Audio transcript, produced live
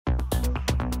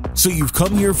So you've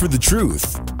come here for the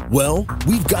truth. Well,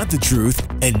 we've got the truth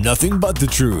and nothing but the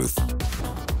truth.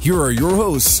 Here are your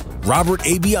hosts, Robert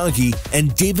A. Bianchi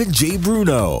and David J.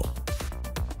 Bruno.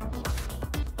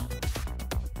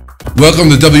 Welcome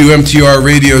to WMTR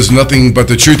Radio's Nothing But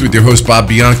the Truth with your host, Bob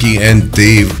Bianchi and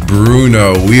Dave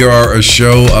Bruno. We are a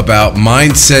show about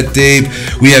mindset, Dave.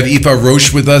 We have Aoife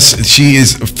Roche with us. She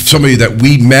is somebody that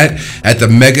we met at the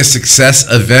Mega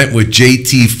Success event with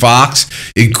JT Fox.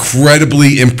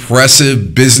 Incredibly impressive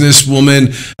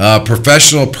businesswoman,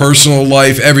 professional, personal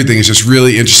life, everything is just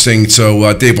really interesting.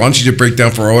 So, Dave, why don't you just break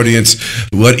down for our audience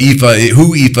who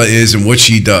Aoife is and what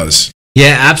she does?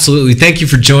 Yeah, absolutely. Thank you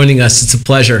for joining us. It's a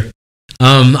pleasure.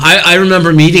 I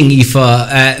remember meeting Aoife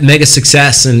at Mega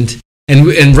Success, and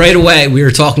right away we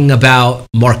were talking about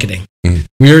marketing.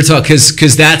 We were talking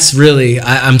because that's really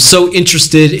I'm so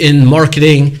interested in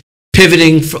marketing,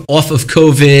 pivoting off of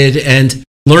COVID and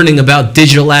learning about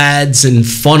digital ads and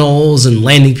funnels and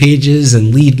landing pages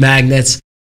and lead magnets.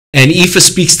 And Aoife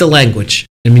speaks the language.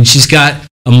 I mean, she's got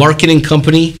a marketing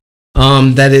company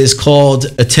that is called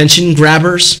Attention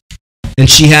Grabbers. And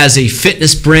she has a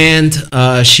fitness brand.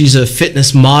 She's a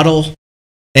fitness model,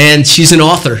 and she's an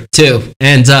author too.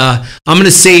 And I'm going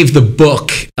to save the book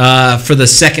for the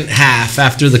second half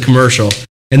after the commercial.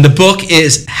 And the book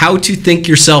is How to Think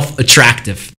Yourself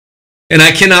Attractive. And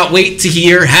I cannot wait to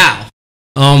hear how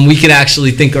we could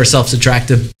actually think ourselves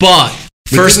attractive. But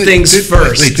first things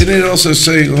first. Wait, didn't it also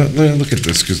say, look at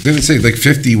this, because didn't it say like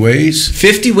 50 ways?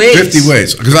 50 ways. 50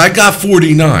 ways, because I got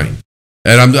 49.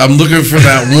 And I'm looking for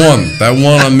that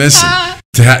one I'm missing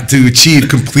to achieve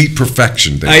complete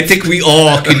perfection. Dave. I think we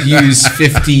all could use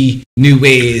 50 new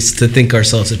ways to think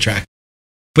ourselves attractive.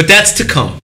 But that's to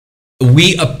come.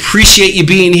 We appreciate you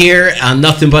being here on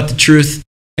Nothing But the Truth.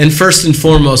 And first and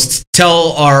foremost,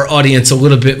 tell our audience a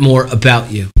little bit more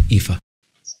about you, Aoife.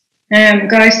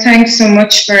 Guys, thanks so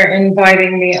much for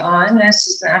inviting me on. This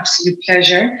is an absolute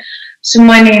pleasure. So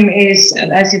my name is,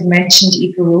 as you've mentioned,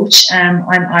 Aoife Roche. I'm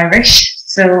Irish.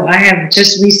 So I have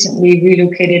just recently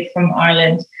relocated from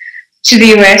Ireland to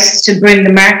the US to bring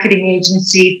the marketing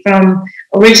agency from,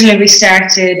 originally we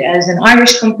started as an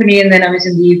Irish company, and then I was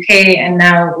in the UK, and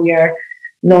now we are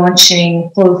launching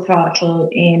full throttle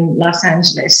in Los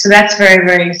Angeles. So that's very,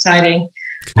 very exciting.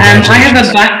 I have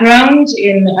a background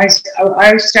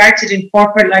I started in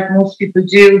corporate like most people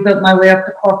do, built my way up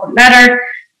the corporate ladder.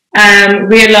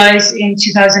 Realized in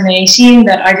 2018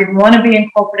 that I didn't want to be in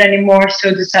corporate anymore,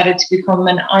 so decided to become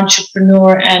an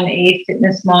entrepreneur and a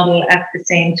fitness model at the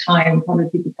same time. A lot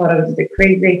of people thought I was a bit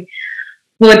crazy,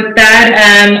 but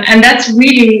that's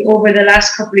really over the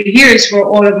last couple of years where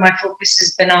all of my focus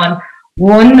has been on.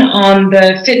 One, on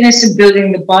the fitness of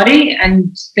building the body,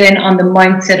 and then on the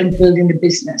mindset of building the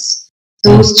business.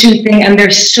 Those two things, and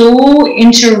they're so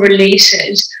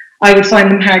interrelated. I would find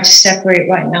them hard to separate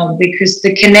right now, because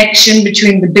the connection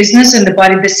between the business and the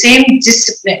body, the same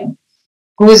discipline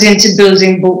goes into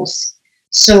building both.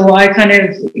 So I kind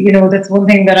of, that's one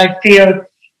thing that I feel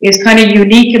is kind of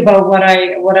unique about what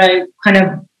I kind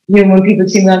of, when people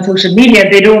see me on social media,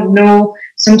 they don't know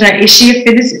sometimes, is she a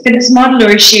fitness model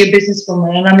or is she a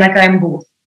businesswoman? And I'm like, I'm both.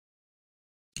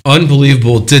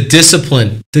 Unbelievable. The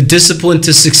discipline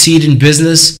to succeed in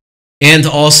business and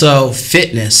also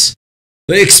fitness.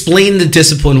 Explain the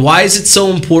discipline. Why is it so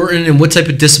important, and what type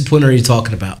of discipline are you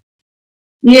talking about?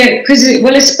 Yeah, because,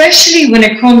 especially when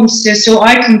it comes to, so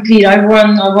I compete. I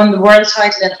won the world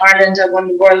title in Ireland. I won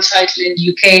the world title in the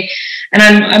UK, and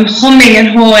I'm humming and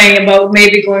hawing about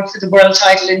maybe going for the world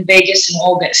title in Vegas in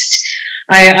August.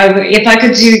 If I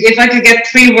could get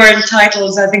 3 world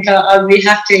titles, I think I'll be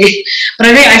happy. But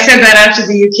I think I said that after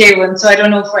the UK one, so I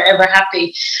don't know if we're ever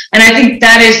happy. And I think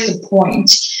that is the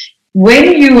point.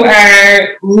 When you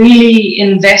are really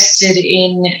invested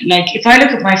in, like, if I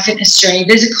look at my fitness journey,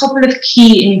 there's a couple of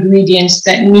key ingredients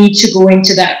that need to go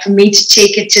into that for me to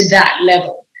take it to that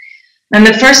level. And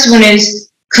the first one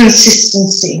is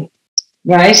consistency,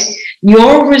 right?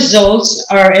 Your results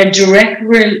are a direct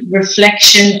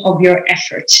reflection of your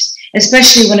effort,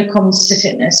 especially when it comes to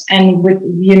fitness and with,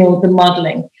 the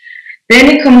modeling. Then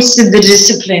it comes to the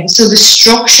discipline. So the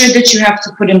structure that you have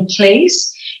to put in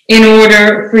place in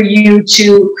order for you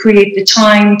to create the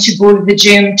time to go to the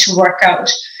gym, to work out.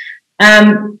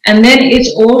 And then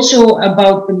it's also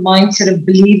about the mindset of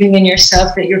believing in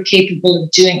yourself that you're capable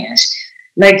of doing it.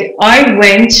 Like, I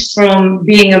went from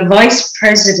being a vice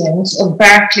president of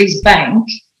Barclays Bank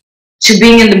to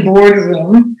being in the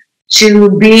boardroom to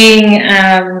being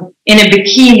in a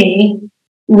bikini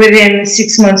within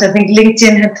 6 months. I think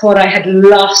LinkedIn had thought I had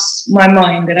lost my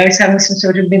mind, that I was having some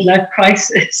sort of midlife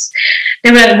crisis.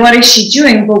 They were like, what is she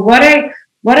doing? But what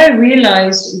what I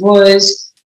realized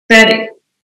was that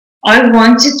I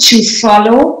wanted to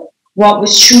follow what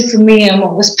was true for me and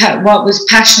what was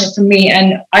passionate for me.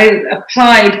 And I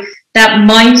applied that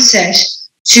mindset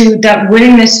to that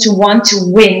willingness to want to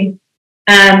win,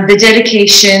 the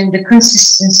dedication, the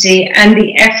consistency, and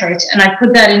the effort. And I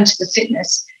put that into the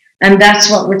fitness. And that's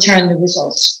what returned the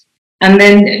results. And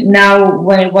then now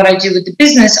what I do with the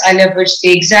business, I leverage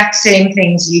the exact same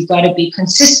things. You've got to be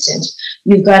consistent.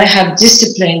 You've got to have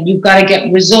discipline. You've got to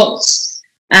get results.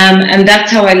 And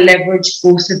that's how I leverage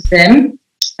both of them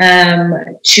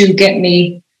to get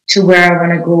me to where I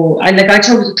want to go. I talk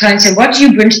to the clients and say, what do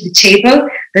you bring to the table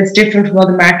that's different from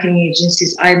other marketing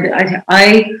agencies?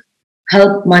 I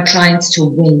help my clients to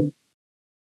win.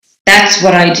 That's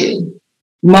what I do.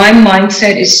 My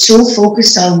mindset is so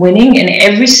focused on winning in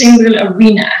every single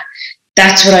arena.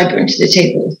 That's what I bring to the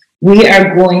table. We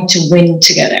are going to win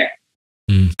together.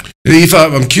 Aoife,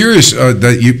 I'm curious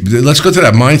let's go to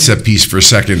that mindset piece for a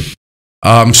second.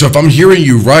 So if I'm hearing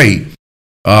you right,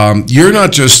 you're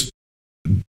not just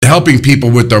helping people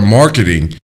with their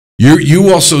marketing.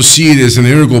 You also see it as an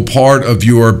integral part of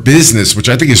your business, which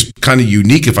I think is kind of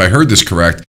unique, if I heard this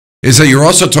correct, is that you're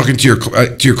also talking to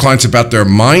your clients about their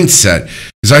mindset.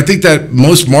 Because I think that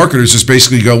most marketers just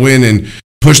basically go in and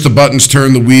push the buttons,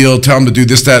 turn the wheel, tell them to do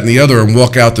this, that, and the other, and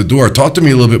walk out the door. Talk to me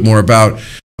a little bit more about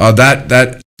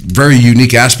that very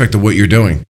unique aspect of what you're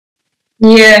doing.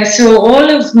 Yeah, so all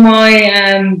of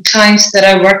my clients that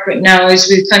I work with now, as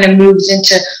we've kind of moved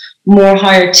into more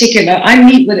higher ticket, I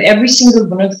meet with every single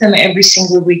one of them every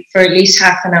single week for at least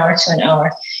half an hour to an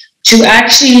hour to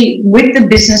actually, with the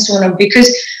business owner, because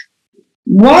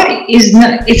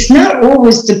it's not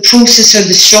always the process or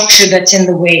the structure that's in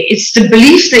the way. It's the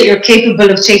belief that you're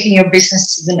capable of taking your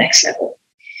business to the next level.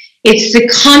 It's the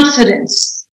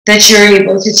confidence that you're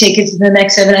able to take it to the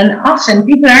next level. And often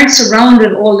people aren't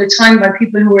surrounded all the time by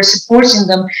people who are supporting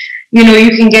them. You know,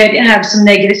 you can have some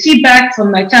negative feedback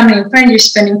from my family and friends. You're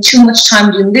spending too much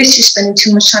time doing this. You're spending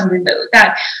too much time doing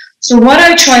that. So what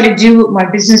I try to do with my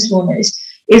business owners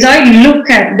is I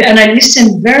look at and I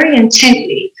listen very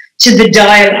intently to the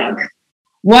dialogue.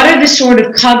 What are the sort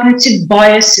of cognitive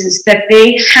biases that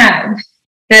they have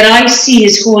that I see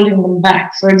is holding them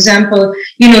back? For example,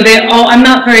 I'm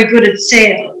not very good at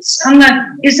sales.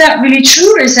 Is that really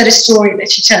true, or is that a story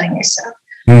that you're telling yourself?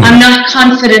 I'm not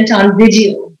confident on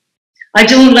video. I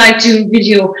don't like doing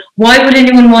video. Why would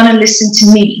anyone want to listen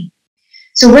to me?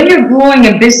 So when you're growing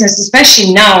a business,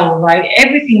 especially now, right,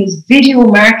 everything is video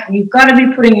marketing. You've got to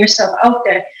be putting yourself out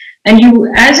there. And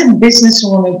you, as a business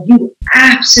owner, you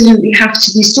absolutely have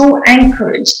to be so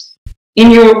anchored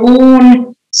in your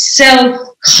own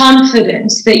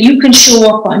self-confidence that you can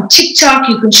show up on TikTok,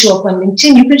 you can show up on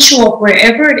LinkedIn, you can show up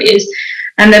wherever it is,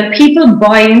 and that people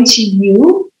buy into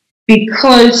you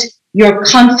because you're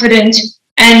confident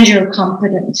and you're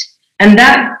competent. And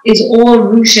that is all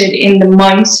rooted in the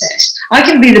mindset. I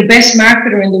can be the best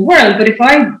marketer in the world, but if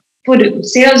I put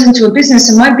sales into a business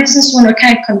and my business owner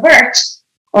can't convert,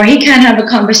 or he can't have a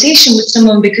conversation with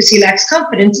someone because he lacks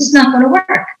confidence, it's not going to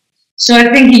work. So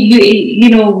I think,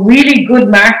 really good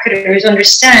marketers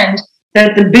understand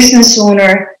that the business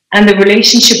owner and the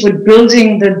relationship with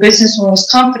building the business owner's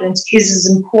confidence is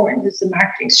as important as the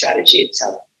marketing strategy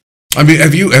itself. I mean,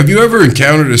 have you ever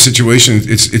encountered a situation?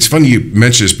 It's funny you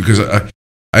mention this because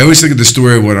I always think of the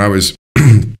story when I was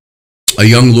a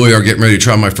young lawyer getting ready to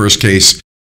try my first case.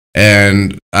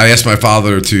 And I asked my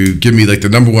father to give me like the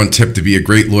number one tip to be a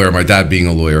great lawyer, my dad being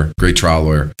a lawyer, great trial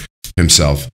lawyer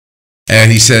himself.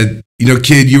 And he said,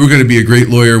 kid, you were going to be a great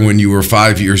lawyer when you were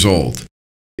 5 years old.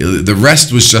 The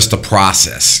rest was just a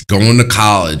process, going to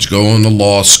college, going to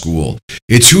law school.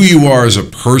 It's who you are as a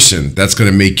person that's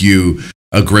going to make you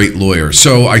a great lawyer.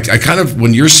 So I kind of,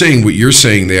 when you're saying what you're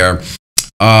saying there,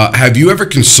 have you ever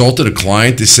consulted a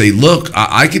client to say, look,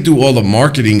 I could do all the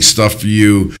marketing stuff for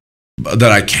you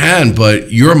that I can,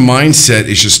 but your mindset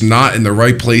is just not in the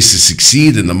right place to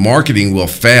succeed and the marketing will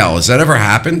fail. Has that ever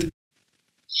happened?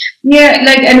 Yeah,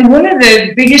 and one of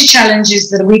the biggest challenges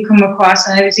that we come across,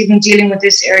 and I was even dealing with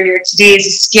this earlier today, is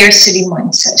a scarcity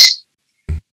mindset.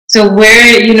 So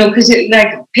where, because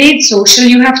paid social,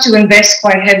 you have to invest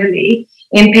quite heavily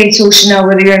in paid social now,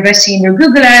 whether you're investing in your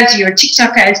Google ads, your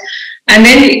TikTok ads. And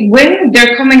then when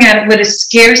they're coming at it with a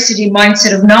scarcity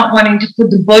mindset of not wanting to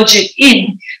put the budget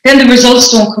in, then the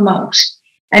results don't come out.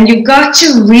 And you've got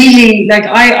to really,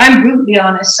 I'm brutally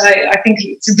honest. I think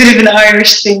it's a bit of an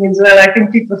Irish thing as well. I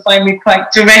think people find me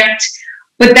quite direct.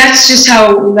 But that's just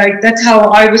how, that's how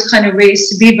I was kind of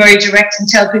raised, to be very direct and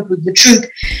tell people the truth.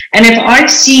 And if I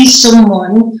see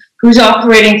someone who's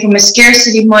operating from a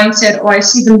scarcity mindset, or I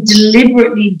see them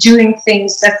deliberately doing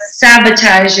things that's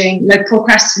sabotaging, like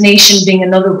procrastination being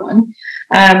another one.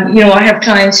 I have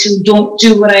clients who don't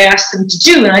do what I ask them to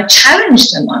do, and I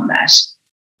challenge them on that.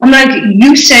 I'm like,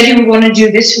 you said you were going to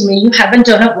do this for me. You haven't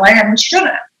done it. Why haven't you done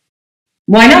it?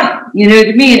 Why not? You know what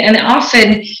I mean? And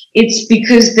often it's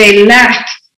because they lack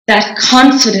that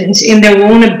confidence in their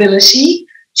own ability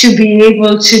to be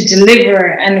able to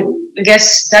deliver. And I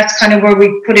guess that's kind of where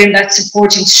we put in that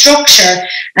supporting structure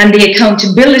and the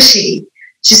accountability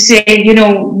to say,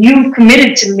 you've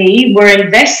committed to me, we're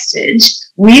invested,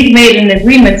 we've made an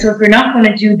agreement. So if you're not going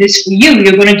to do this for you,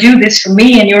 you're going to do this for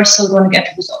me, and you're still going to get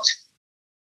the result.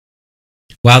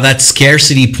 Wow, that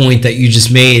scarcity point that you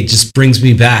just made just brings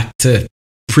me back to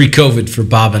pre-COVID for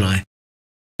Bob and I.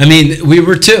 I mean, we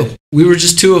were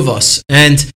just two of us.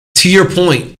 And to your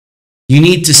point, you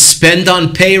need to spend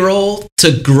on payroll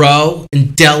to grow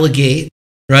and delegate,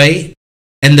 right?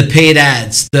 And the paid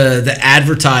ads, the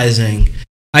advertising.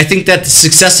 I think that the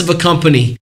success of a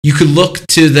company, you could look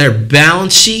to their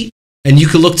balance sheet and you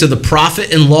could look to the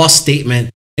profit and loss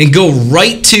statement and go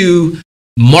right to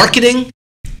marketing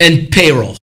and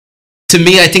payroll. To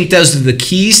me, I think those are the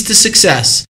keys to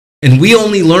success. And we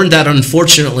only learned that,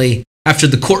 unfortunately, after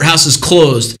the courthouse is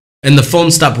closed and the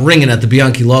phone stopped ringing at the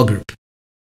Bianchi Law Group.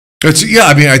 I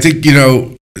think,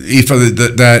 Aoife,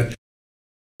 that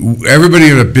everybody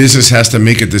in a business has to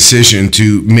make a decision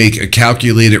to make a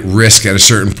calculated risk at a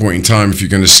certain point in time if you're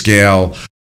going to scale.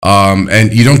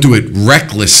 And you don't do it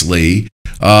recklessly,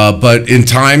 but in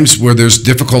times where there's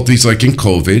difficulties like in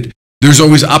COVID, there's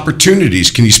always opportunities.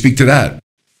 Can you speak to that?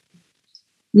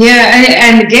 Yeah,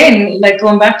 and again, like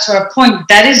going back to our point,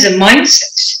 that is a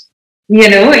mindset.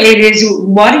 It is,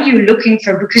 what are you looking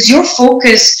for? Because your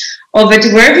focus of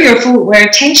it, where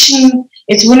attention,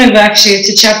 it's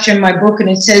a chapter in my book, and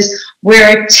it says,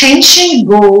 where attention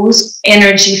goes,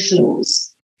 energy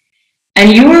flows.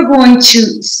 And you are going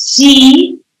to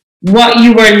see what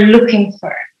you are looking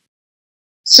for.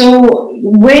 So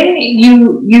when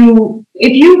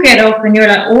if you get up and you're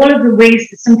like, all of the ways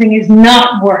that something is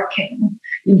not working,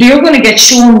 you're going to get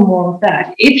shown more of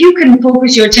that. If you can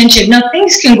focus your attention, now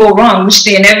things can go wrong, which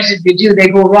they inevitably do. They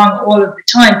go wrong all of the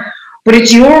time. But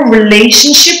it's your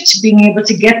relationship to being able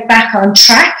to get back on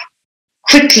track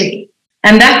quickly.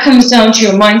 And that comes down to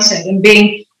your mindset and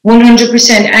being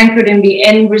 100% anchored in the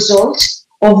end result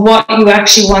of what you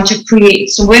actually want to create.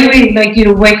 So when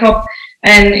we wake up,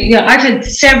 and I've had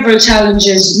several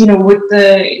challenges, with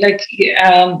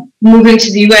the moving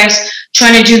to the US,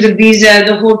 trying to do the visa,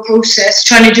 the whole process,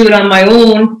 trying to do it on my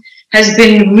own has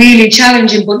been really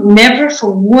challenging. But never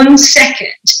for 1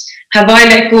 second have I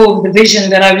let go of the vision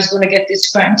that I was going to get this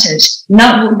granted.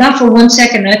 Not for 1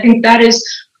 second. I think that is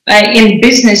in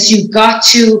business. You've got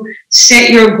to set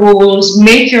your goals,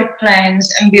 make your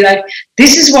plans, and be like,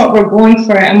 this is what we're going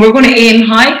for, and we're going to aim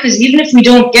high, because even if we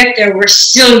don't get there, we're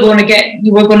going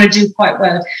to do quite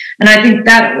well. And I think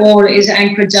that all is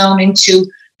anchored down into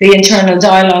the internal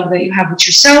dialogue that you have with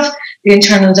yourself, the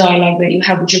internal dialogue that you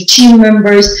have with your team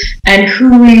members, and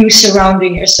who are you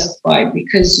surrounding yourself by,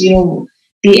 because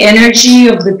the energy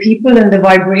of the people and the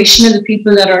vibration of the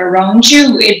people that are around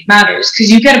you, it matters, because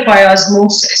you get it by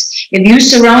osmosis. If you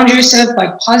surround yourself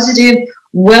by positive,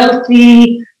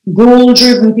 wealthy,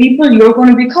 goal-driven people, you're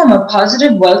going to become a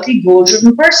positive, wealthy,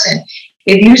 goal-driven person.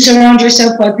 If you surround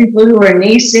yourself by people who are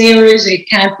naysayers, it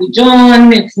can't be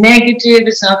done, it's negative,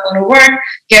 it's not going to work,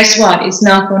 guess what? It's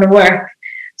not going to work.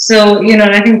 So, and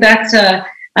I think that's a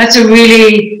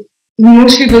really,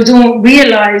 most people don't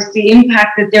realize the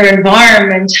impact that their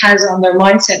environment has on their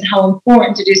mindset and how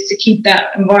important it is to keep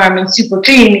that environment super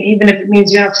clean, even if it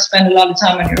means you have to spend a lot of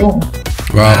time on your own.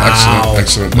 Wow.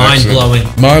 Excellent. Mind-blowing.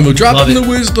 We're dropping the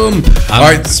wisdom. All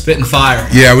right, spitting fire.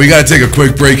 Yeah, we got to take a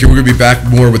quick break, and we're going to be back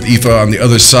more with Aoife on the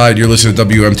other side. You're listening to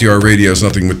WMTR Radio's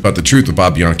Nothing But the Truth with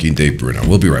Bob Bianchi and Dave Bruno.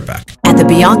 We'll be right back. At the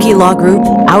Bianchi Law Group,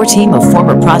 our team of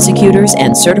former prosecutors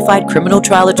and certified criminal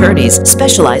trial attorneys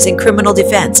specialize in criminal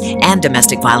defense and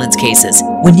domestic violence cases.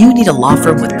 When you need a law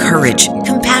firm with courage,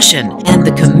 compassion, and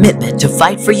the commitment to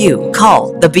fight for you,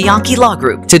 call the Bianchi Law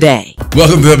Group today.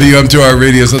 Welcome to WMTR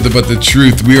Radio's Nothing But the Truth.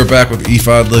 We are back with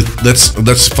Aoife.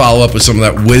 Let's follow up with some of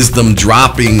that wisdom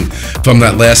dropping from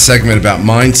that last segment about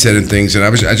mindset and things. And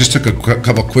I just took a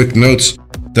couple quick notes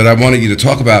that I wanted you to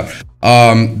talk about.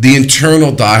 The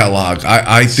internal dialogue.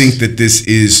 I think that this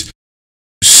is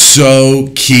so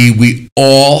key. We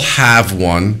all have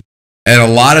one. And a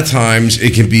lot of times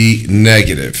it can be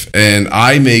negative. And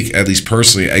I make, at least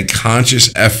personally, a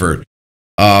conscious effort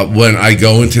when I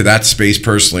go into that space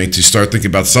personally to start thinking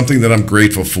about something that I'm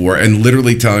grateful for, and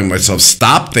literally telling myself,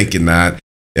 stop thinking that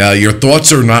Your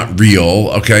thoughts are not real.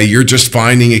 Okay, you're just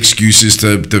finding excuses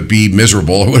to be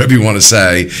miserable or whatever you want to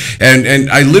say. And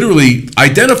I literally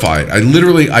identified.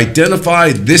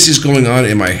 This is going on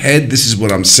in my head. This is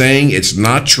what I'm saying. It's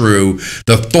not true.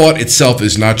 The thought itself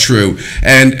is not true.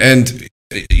 And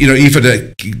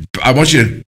Aoife, I want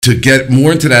you to get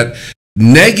more into that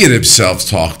negative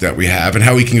self-talk that we have and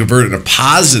how we can convert it into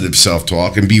positive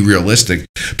self-talk and be realistic.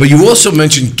 But you also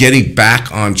mentioned getting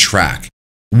back on track,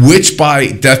 which by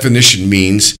definition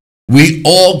means we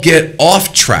all get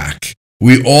off track.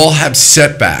 We all have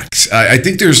setbacks. I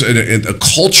think there's a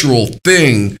cultural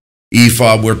thing,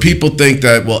 Aoife, where people think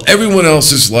that, well, everyone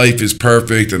else's life is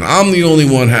perfect and I'm the only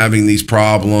one having these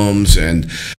problems and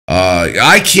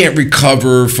I can't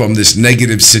recover from this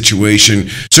negative situation.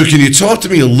 So can you talk to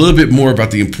me a little bit more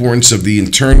about the importance of the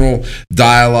internal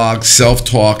dialogue,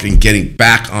 self-talk, and getting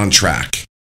back on track?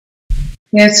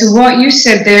 Yeah, so what you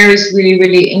said there is really,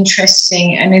 really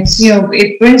interesting. And it's,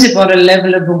 it brings about a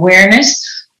level of awareness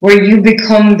where you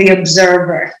become the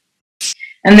observer.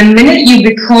 And the minute you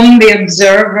become the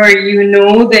observer, you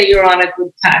know that you're on a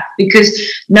good path because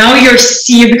now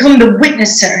you become the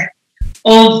witnesser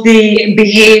of the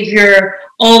behavior,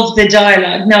 of the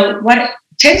dialogue. Now, what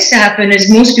tends to happen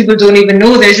is most people don't even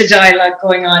know there's a dialogue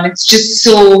going on. It's just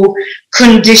so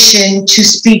conditioned to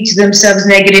speak to themselves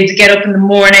negative, to get up in the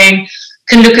morning,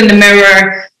 can look in the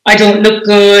mirror, I don't look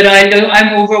good,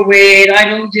 I'm overweight, I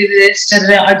don't do this,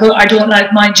 I don't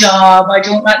like my job, I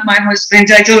don't like my husband,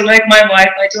 I don't like my wife,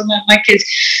 I don't like my kids.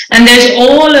 And there's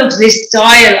all of this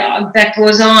dialogue that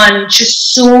goes on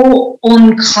just so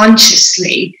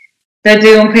unconsciously that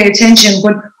they don't pay attention.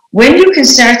 But when you can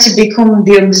start to become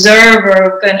the observer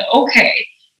of going, okay,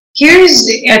 here's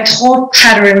a thought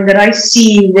pattern that I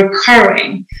see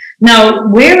recurring. Now,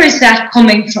 where is that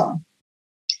coming from?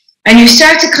 And you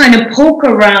start to kind of poke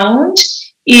around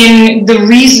in the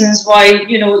reasons why,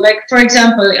 like, for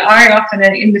example, I often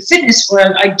in the fitness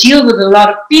world, I deal with a lot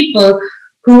of people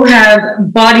who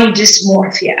have body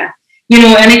dysmorphia,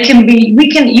 and it can be,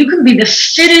 you can be the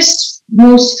fittest,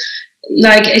 most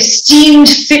like esteemed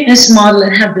fitness model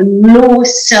and have the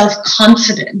lowest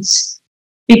self-confidence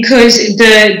because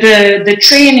the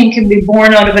training can be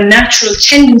born out of a natural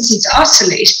tendency to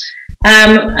oscillate.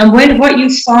 And what you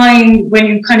find when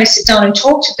you kind of sit down and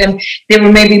talk to them, they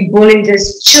were maybe bullied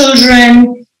as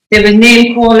children, there was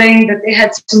name calling, that they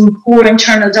had some poor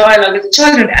internal dialogue as a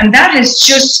childhood, and that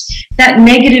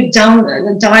negative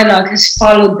dialogue has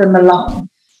followed them along.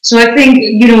 So I think,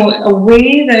 a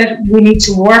way that we need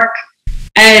to work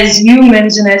as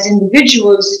humans and as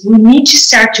individuals, we need to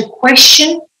start to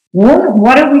question, one,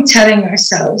 what are we telling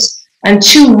ourselves? And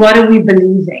two, what are we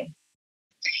believing?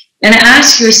 And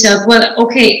ask yourself, well,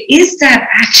 okay, is that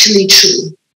actually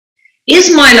true?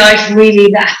 Is my life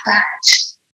really that bad?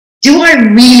 Do I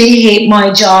really hate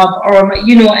my job?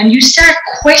 And you start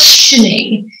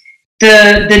questioning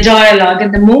the dialogue.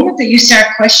 And the moment that you start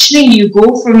questioning, you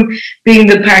go from being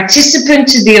the participant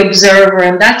to the observer.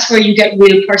 And that's where you get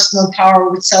real personal power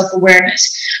with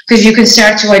self-awareness, because you can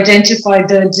start to identify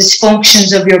the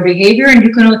dysfunctions of your behavior, and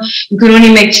you can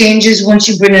only make changes once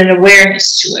you bring an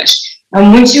awareness to it.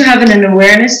 And once you have an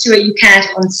awareness to it, you can't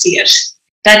unsee it.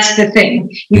 That's the thing.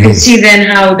 You can see then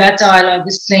how that dialogue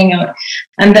is playing out.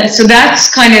 And so that's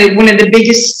kind of one of the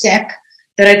biggest steps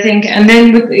that I think. And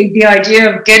then with the idea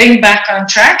of getting back on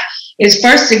track is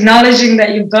first acknowledging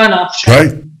that you've gone off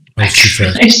track. Right.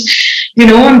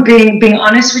 And being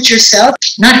honest with yourself,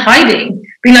 not hiding.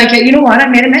 Being like, you know what, I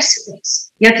made a mess of this.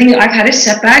 Yeah, I think I've had a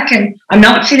setback and I'm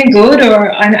not feeling good,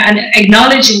 and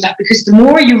acknowledging that, because the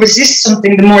more you resist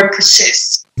something, the more it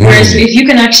persists. Whereas if you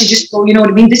can actually just go,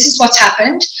 this is what's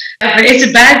happened. It's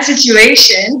a bad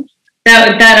situation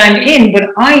that I'm in,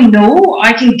 but I know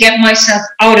I can get myself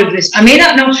out of this. I may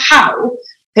not know how,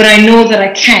 but I know that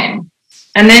I can.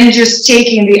 And then just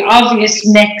taking the obvious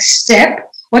next step.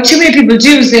 What too many people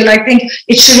do is they think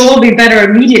it should all be better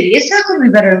immediately. It's not going to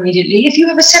be better immediately. If you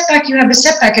have a setback, you have a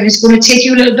setback, and it's going to take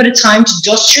you a little bit of time to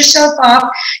dust yourself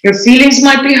off. Your feelings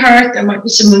might be hurt. There might be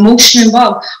some emotion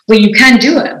involved, but you can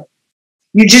do it.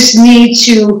 You just need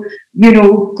to,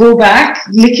 go back,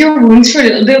 lick your wounds for a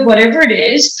little bit, whatever it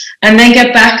is, and then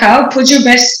get back out, put your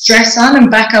best dress on, and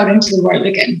back out into the world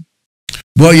again.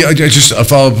 Well, yeah, I just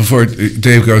follow up before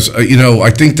Dave goes.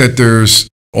 I think that there's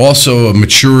also a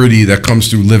maturity that comes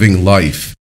through living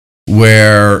life,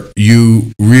 where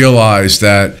you realize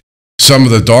that some of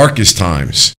the darkest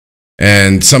times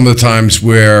and some of the times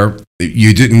where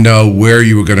you didn't know where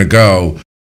you were going to go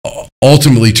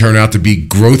ultimately turn out to be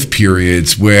growth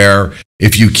periods, where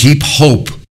if you keep hope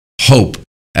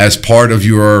as part of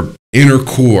your inner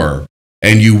core,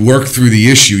 and you work through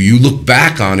the issue, you look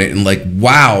back on it and like,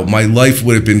 wow, my life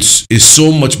would have been is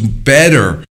so much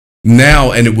better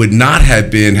now, and it would not have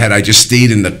been had I just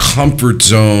stayed in the comfort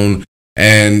zone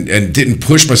and didn't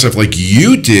push myself like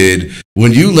you did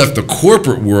when you left the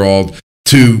corporate world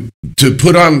to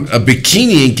put on a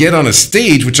bikini and get on a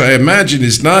stage, which I imagine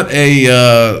is not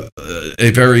a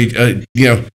very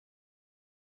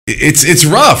it's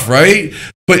rough, right?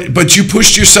 But you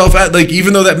pushed yourself out, like,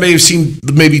 even though that may have seemed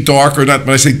maybe dark, or not,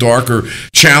 when I say dark or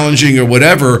challenging or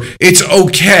whatever, it's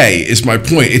okay, is my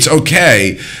point. It's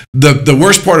okay. The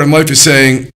worst part in life is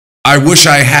saying, I wish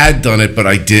I had done it, but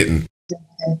I didn't.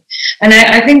 And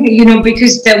I think,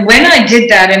 because when I did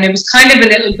that, and it was kind of a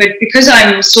little bit, because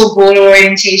I'm so goal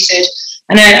orientated,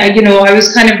 and I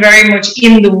was kind of very much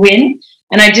in the win,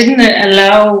 and I didn't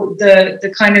allow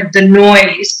the kind of the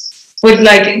noise. But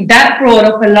like that brought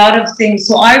up a lot of things.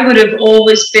 So I would have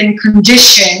always been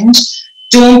conditioned,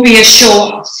 don't be a show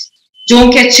off. Don't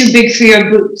get too big for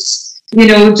your boots.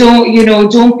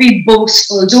 Don't be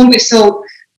boastful. Don't be so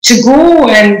to go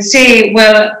and say,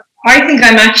 well, I think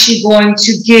I'm actually going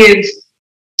to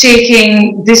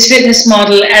taking this fitness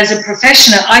model as a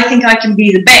professional. I think I can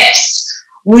be the best.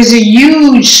 Was a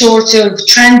huge sort of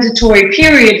transitory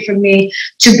period for me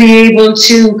to be able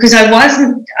to, because I was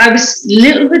a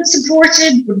little bit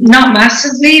supported, but not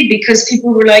massively, because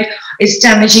people were like, it's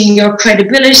damaging your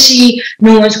credibility,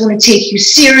 no one's going to take you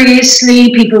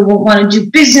seriously, people won't want to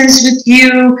do business with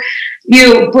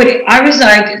you, but I was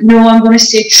like, no, I'm going to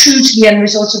stay true to the end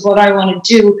result of what I want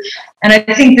to do. And I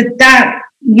think that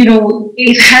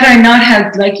if had I not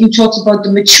had, like you talked about,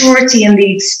 the maturity and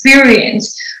the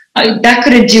experience, that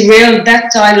could have derailed,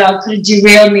 that dialogue could have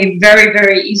derailed me very,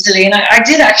 very easily. And I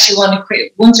did actually want to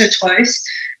quit once or twice.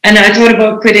 And I thought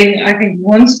about quitting, I think,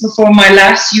 once before my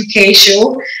last UK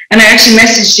show. And I actually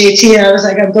messaged JT and I was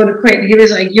like, I'm going to quit. And he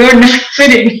was like, you're not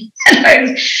quitting.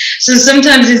 So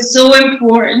sometimes it's so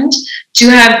important to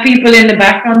have people in the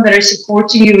background that are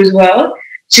supporting you as well,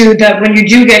 to that when you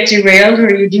do get derailed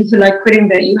or you do feel like quitting,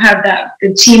 that you have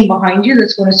the team behind you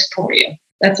that's going to support you.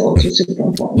 That's also super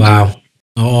important. Wow.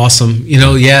 Oh, awesome.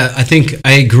 I think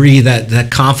I agree that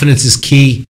confidence is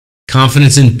key.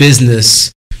 Confidence in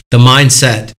business, the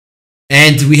mindset.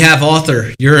 And we have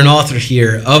you're an author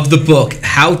here of the book,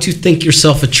 How to Think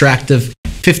Yourself Attractive,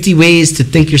 50 Ways to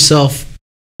Think Yourself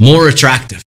More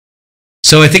Attractive.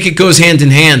 So I think it goes hand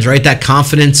in hand, right? That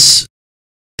confidence,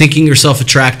 thinking yourself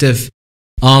attractive.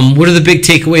 What are the big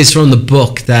takeaways from the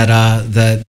book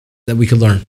that we could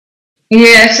learn?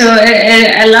 Yeah, so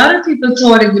a lot of people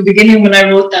thought in the beginning when I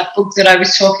wrote that book that I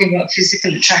was talking about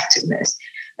physical attractiveness.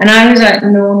 And I was like,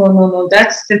 no,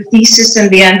 that's the thesis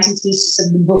and the antithesis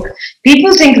of the book.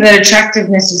 People think that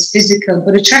attractiveness is physical,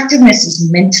 but attractiveness is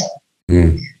mental.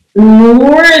 The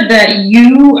more that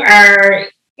you are,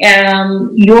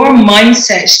 your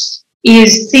mindset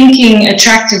is thinking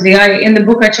attractively. In the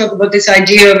book, I talk about this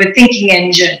idea of a thinking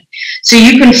engine. So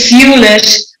you can fuel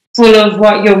it full of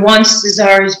what your wants,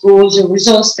 desires, goals, or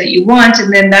results that you want,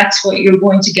 and then that's what you're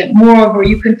going to get more of. Or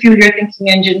you can fuel your thinking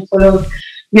engine full of,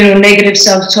 negative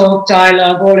self-talk,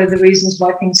 dialogue, all of the reasons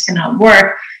why things cannot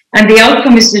work. And the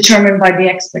outcome is determined by the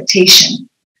expectation.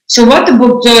 So what the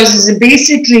book does is it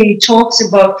basically talks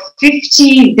about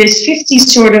 50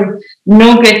 sort of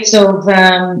nuggets of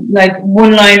like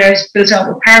one-liners built out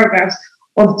with paragraphs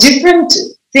of different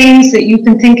things that you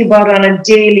can think about on a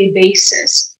daily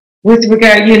basis. With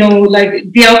regard,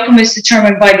 like the outcome is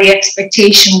determined by the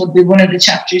expectation would be one of the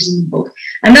chapters in the book.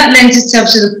 And that lends itself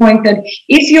to the point that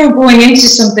if you're going into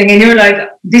something and you're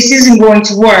like, this isn't going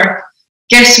to work,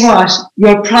 guess what?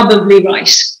 You're probably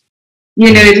right.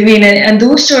 You know what I mean? And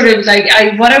those sort of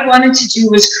what I wanted to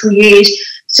do was create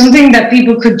something that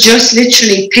people could just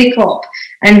literally pick up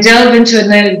and delve into it.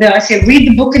 And I said, read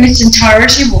the book in its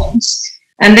entirety once,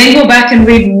 and then go back and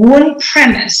read one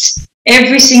premise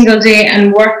every single day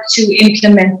and work to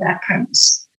implement that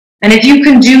premise. And if you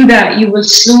can do that, you will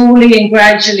slowly and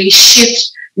gradually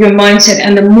shift your mindset.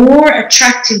 And the more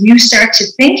attractive you start to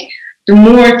think, the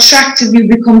more attractive you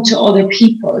become to other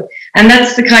people. And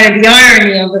that's the kind of the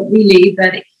irony of it, really,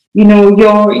 that,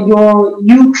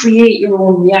 you create your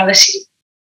own reality.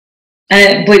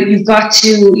 But you've got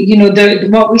to,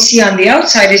 what we see on the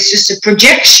outside is just a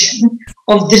projection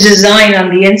of the design on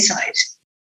the inside.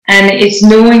 And it's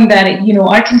knowing that,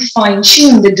 I can fine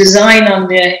tune the design on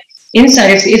the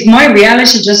inside. If my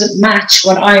reality doesn't match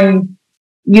what I'm,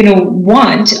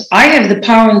 want, I have the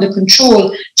power and the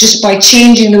control just by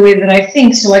changing the way that I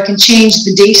think, so I can change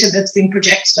the data that's being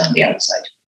projected on the outside.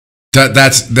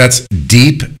 That's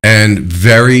deep and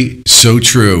very so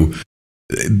true.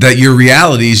 That your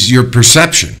reality is your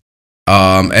perception.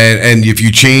 And if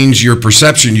you change your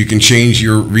perception, you can change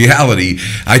your reality.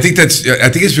 I think it's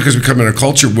because we come in a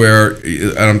culture where,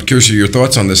 and I'm curious of your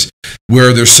thoughts on this,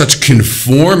 where there's such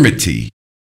conformity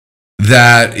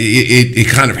that it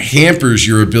kind of hampers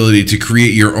your ability to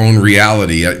create your own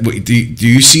reality. Do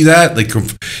you see that? Like,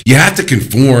 you have to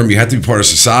conform, you have to be part of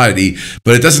society,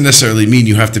 but it doesn't necessarily mean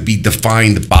you have to be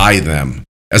defined by them,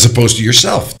 as opposed to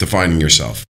yourself defining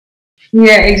yourself.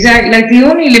 Yeah, exactly. Like, the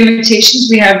only limitations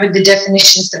we have are the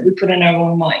definitions that we put in our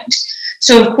own mind.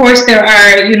 So, of course, there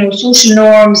are, social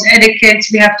norms, etiquettes.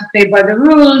 We have to play by the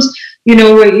rules.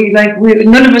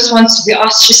 None of us wants to be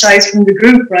ostracized from the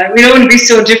group, right? We don't want to be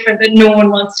so different that no one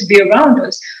wants to be around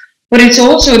us. But it's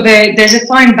also there's a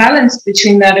fine balance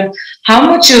between that of how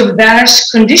much of that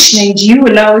conditioning do you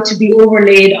allow to be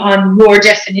overlaid on your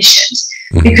definitions?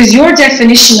 Because your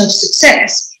definition of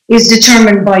success is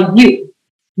determined by you.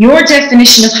 Your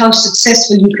definition of how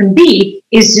successful you can be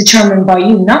is determined by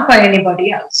you, not by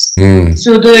anybody else.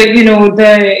 So if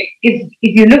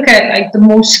you look at like the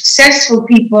most successful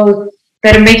people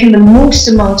that are making the most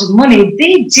amount of money,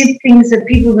 they did things that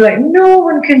people were like, no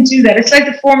one can do that. It's like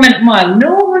the 4-minute mile.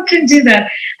 No one can do that.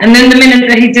 And then the minute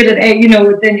that he did it,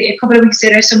 then a couple of weeks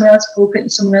later, someone else broke it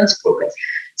and someone else broke it.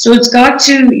 So you've got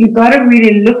to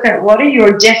really look at what are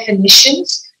your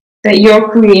definitions that you're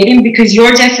creating, because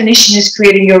your definition is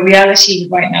creating your reality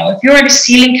right now. If you're at a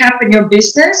ceiling cap in your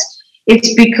business,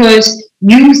 it's because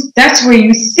that's where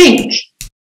you think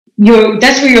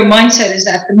that's where your mindset is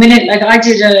at. The minute, like, I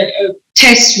did a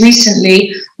test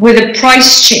recently with a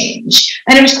price change,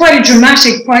 and it was quite a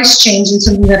dramatic price change in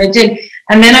something that I did.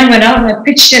 And then I went out and I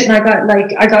pitched it, and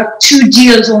I got 2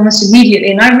 deals almost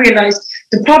immediately. And I realized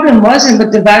the problem wasn't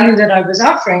with the value that I was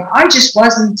offering. I just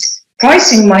wasn't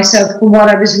pricing myself for what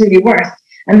I was really worth.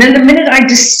 And then the minute I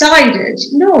decided,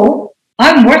 no,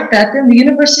 I'm worth that, then the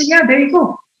universe said, yeah, there you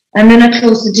go. And then I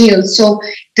closed the deal. So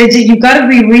you've got to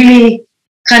be really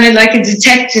kind of like a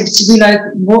detective to be like,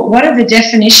 what are the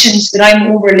definitions that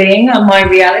I'm overlaying on my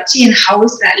reality, and how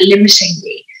is that limiting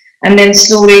me? And then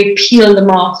slowly peel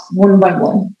them off one by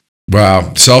one.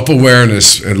 Wow.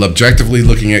 Self-awareness and objectively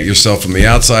looking at yourself from the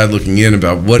outside, looking in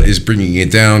about what is bringing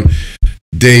it down.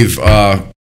 Dave,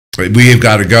 we have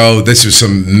got to go. This is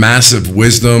some massive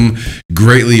wisdom,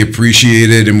 greatly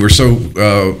appreciated, and we're so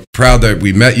proud that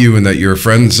we met you and that you're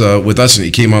friends with us and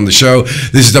you came on the show.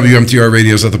 This is WMTR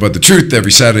Radio's Nothing But the Truth,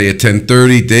 every Saturday at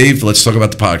 10:30. Dave, let's talk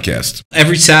about the podcast.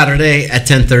 Every Saturday at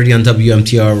 10:30 on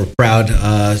WMTR. We're proud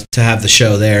to have the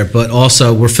show there, but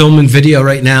also we're filming video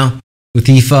right now with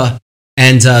Aoife,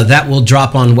 and that will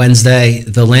drop on Wednesday.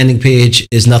 The landing page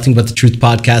is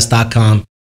nothingbutthetruthpodcast.com.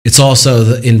 It's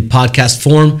also in podcast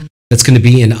form. That's going to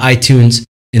be in iTunes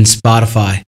and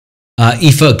Spotify.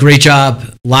 Aoife, great job.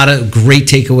 A lot of great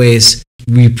takeaways.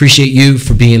 We appreciate you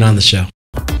for being on the show.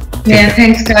 Yeah,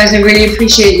 thanks, guys. I really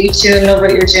appreciate you too. I love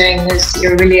what you're doing.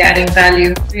 You're really adding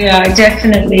value. Yeah, I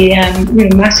definitely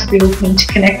am massively open to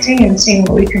connecting and seeing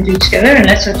what we can do together. And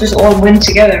let's just all win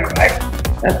together, right?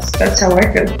 That's how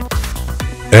I feel.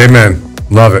 Amen.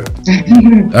 Love it.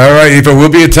 All right, Aoife, we'll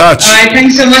be in touch. All right,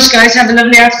 thanks so much, guys. Have a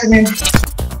lovely afternoon.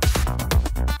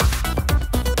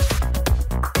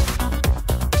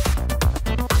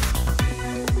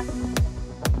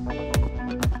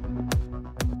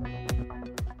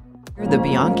 The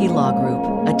Bianchi Law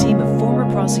Group, a team of former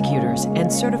prosecutors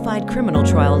and certified criminal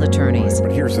trial attorneys.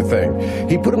 But here's the thing.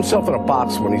 He put himself in a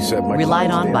box when he said... Relied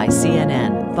on by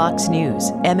CNN, Fox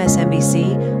News,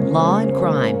 MSNBC, Law and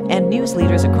Crime, and news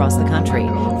leaders across the country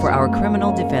for our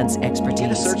criminal defense expertise.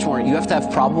 In a search warrant, you have to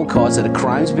have probable cause that a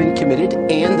crime's been committed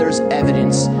and there's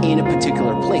evidence in a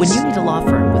particular place. When you need a law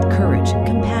firm with courage,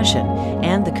 compassion,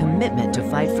 and the commitment to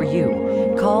fight for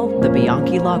you, call the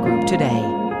Bianchi Law Group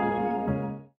today.